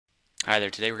Hi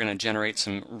there, today we're going to generate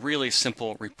some really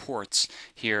simple reports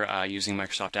here using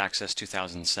Microsoft Access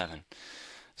 2007.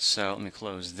 So let me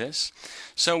close this.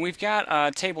 So we've got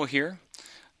a table here.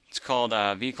 It's called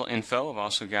Vehicle Info. I've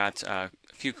also got a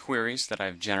few queries that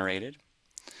I've generated.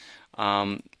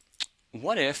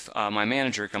 What if my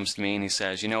manager comes to me and he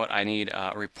says, you know what, I need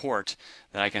a report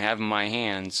that I can have in my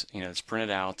hands, that's printed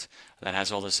out, that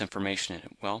has all this information in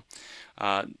it? Well,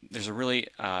 there's a really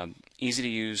easy to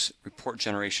use report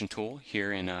generation tool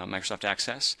here in Microsoft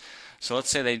Access. So let's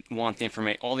say they want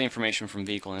all the information from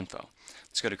Vehicle Info.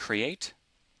 Let's go to Create,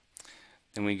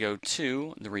 then we go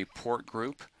to the Report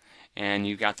group, and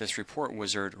you've got this Report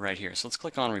Wizard right here. So let's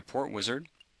click on Report Wizard.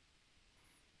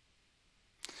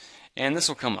 And this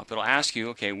will come up. It'll ask you,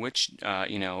 okay, which,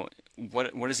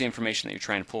 what is the information that you're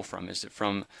trying to pull from? Is it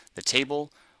from the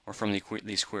table or from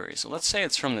these queries? So let's say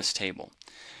it's from this table.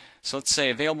 So let's say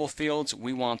available fields,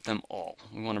 we want them all.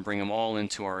 We want to bring them all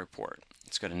into our report.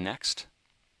 Let's go to Next.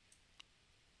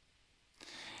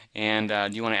 And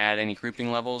do you want to add any grouping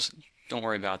levels? Don't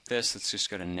worry about this. Let's just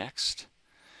go to Next.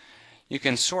 You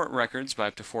can sort records by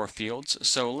up to 4 fields.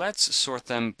 So let's sort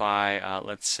them by,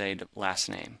 let's say, last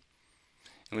name.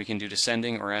 And we can do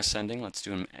descending or ascending. Let's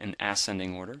do them in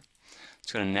ascending order.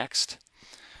 Let's go to Next.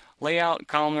 Layout,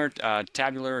 columnar,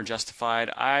 tabular, or justified.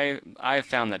 I've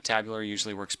found that tabular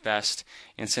usually works best,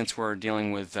 and since we're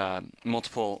dealing with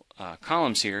multiple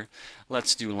columns here,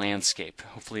 let's do landscape.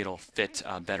 Hopefully it'll fit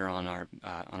better on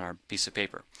our piece of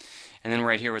paper. And then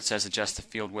right here it says adjust the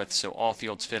field width so all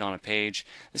fields fit on a page.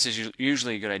 This is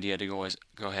usually a good idea to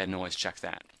go ahead and always check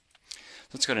that.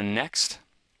 Let's go to Next.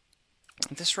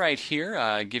 This right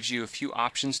here gives you a few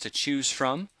options to choose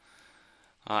from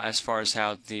as far as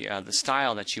how the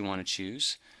style that you want to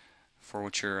choose for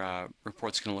what your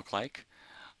report's going to look like.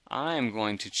 I'm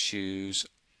going to choose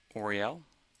Oriel,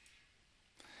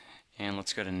 and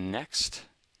let's go to Next.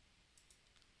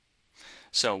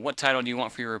 So what title do you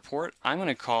want for your report? I'm going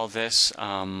to call this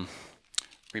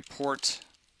Report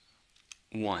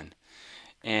 1,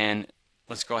 and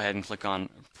let's go ahead and click on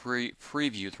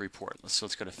Preview the report. Let's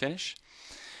go to Finish.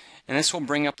 And this will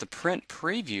bring up the print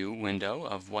preview window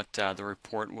of what the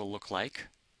report will look like.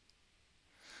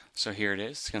 So here it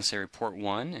is. It's going to say Report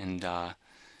 1, and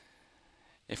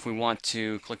if we want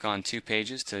to click on 2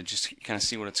 pages to just kind of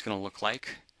see what it's going to look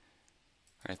like,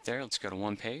 right there, let's go to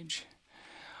 1 page.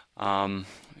 Let me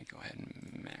go ahead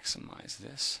and maximize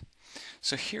this.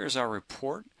 So here's our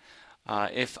report.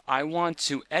 If I want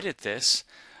to edit this,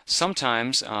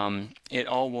 sometimes it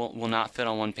all will not fit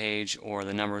on 1 page, or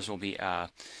the numbers will be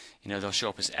they'll show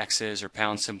up as X's or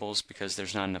pound symbols because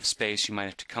there's not enough space. You might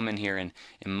have to come in here and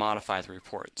modify the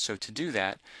report. So to do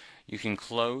that, you can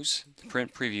close the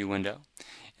print preview window,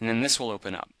 and then this will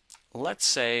open up. Let's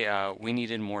say we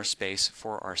needed more space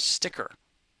for our sticker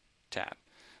tab.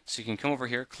 So you can come over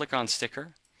here, click on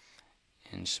sticker,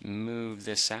 and just move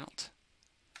this out.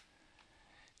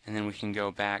 And then we can go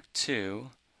back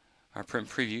to our print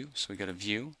preview. So we go to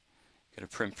View, go to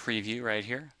Print Preview right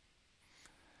here.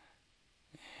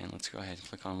 And let's go ahead and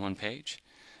click on 1 page.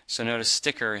 So notice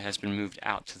sticker has been moved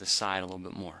out to the side a little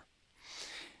bit more.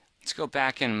 Let's go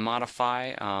back and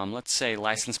modify. Let's say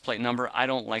license plate number. I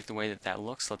don't like the way that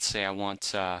looks. Let's say I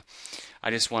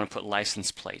just want to put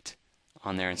license plate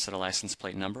on there instead of license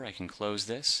plate number. I can close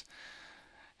this,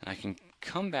 and I can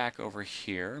come back over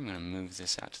here. I'm going to move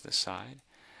this out to the side,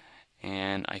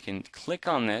 and I can click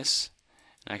on this,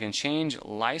 and I can change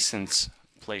license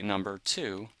plate number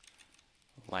to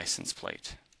license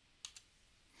plate.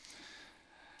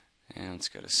 And let's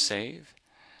go to Save.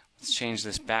 Let's change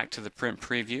this back to the print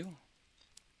preview.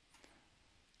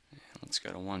 And let's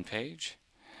go to 1 page.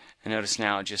 And notice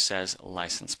now it just says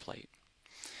license plate.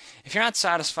 If you're not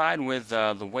satisfied with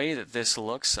the way that this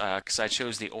looks, because I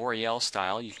chose the Oriel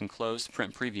style, you can close the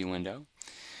print preview window.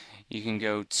 You can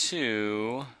go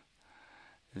to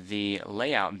the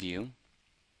layout view,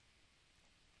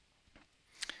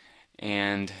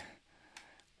 and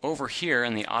over here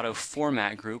in the auto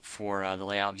format group for the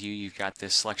layout view, you've got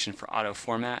this selection for auto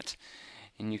format,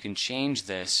 and you can change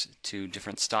this to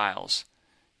different styles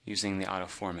using the auto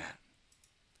format.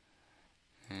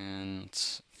 And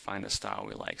let's find a style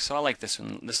we like. So I like this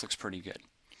one. This looks pretty good.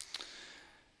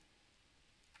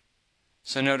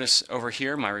 So notice over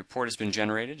here my report has been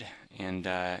generated, and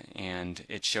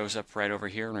it shows up right over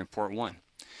here in Report 1.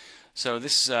 So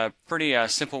this is a pretty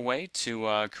simple way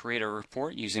to create a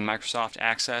report using Microsoft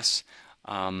Access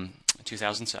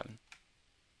 2007.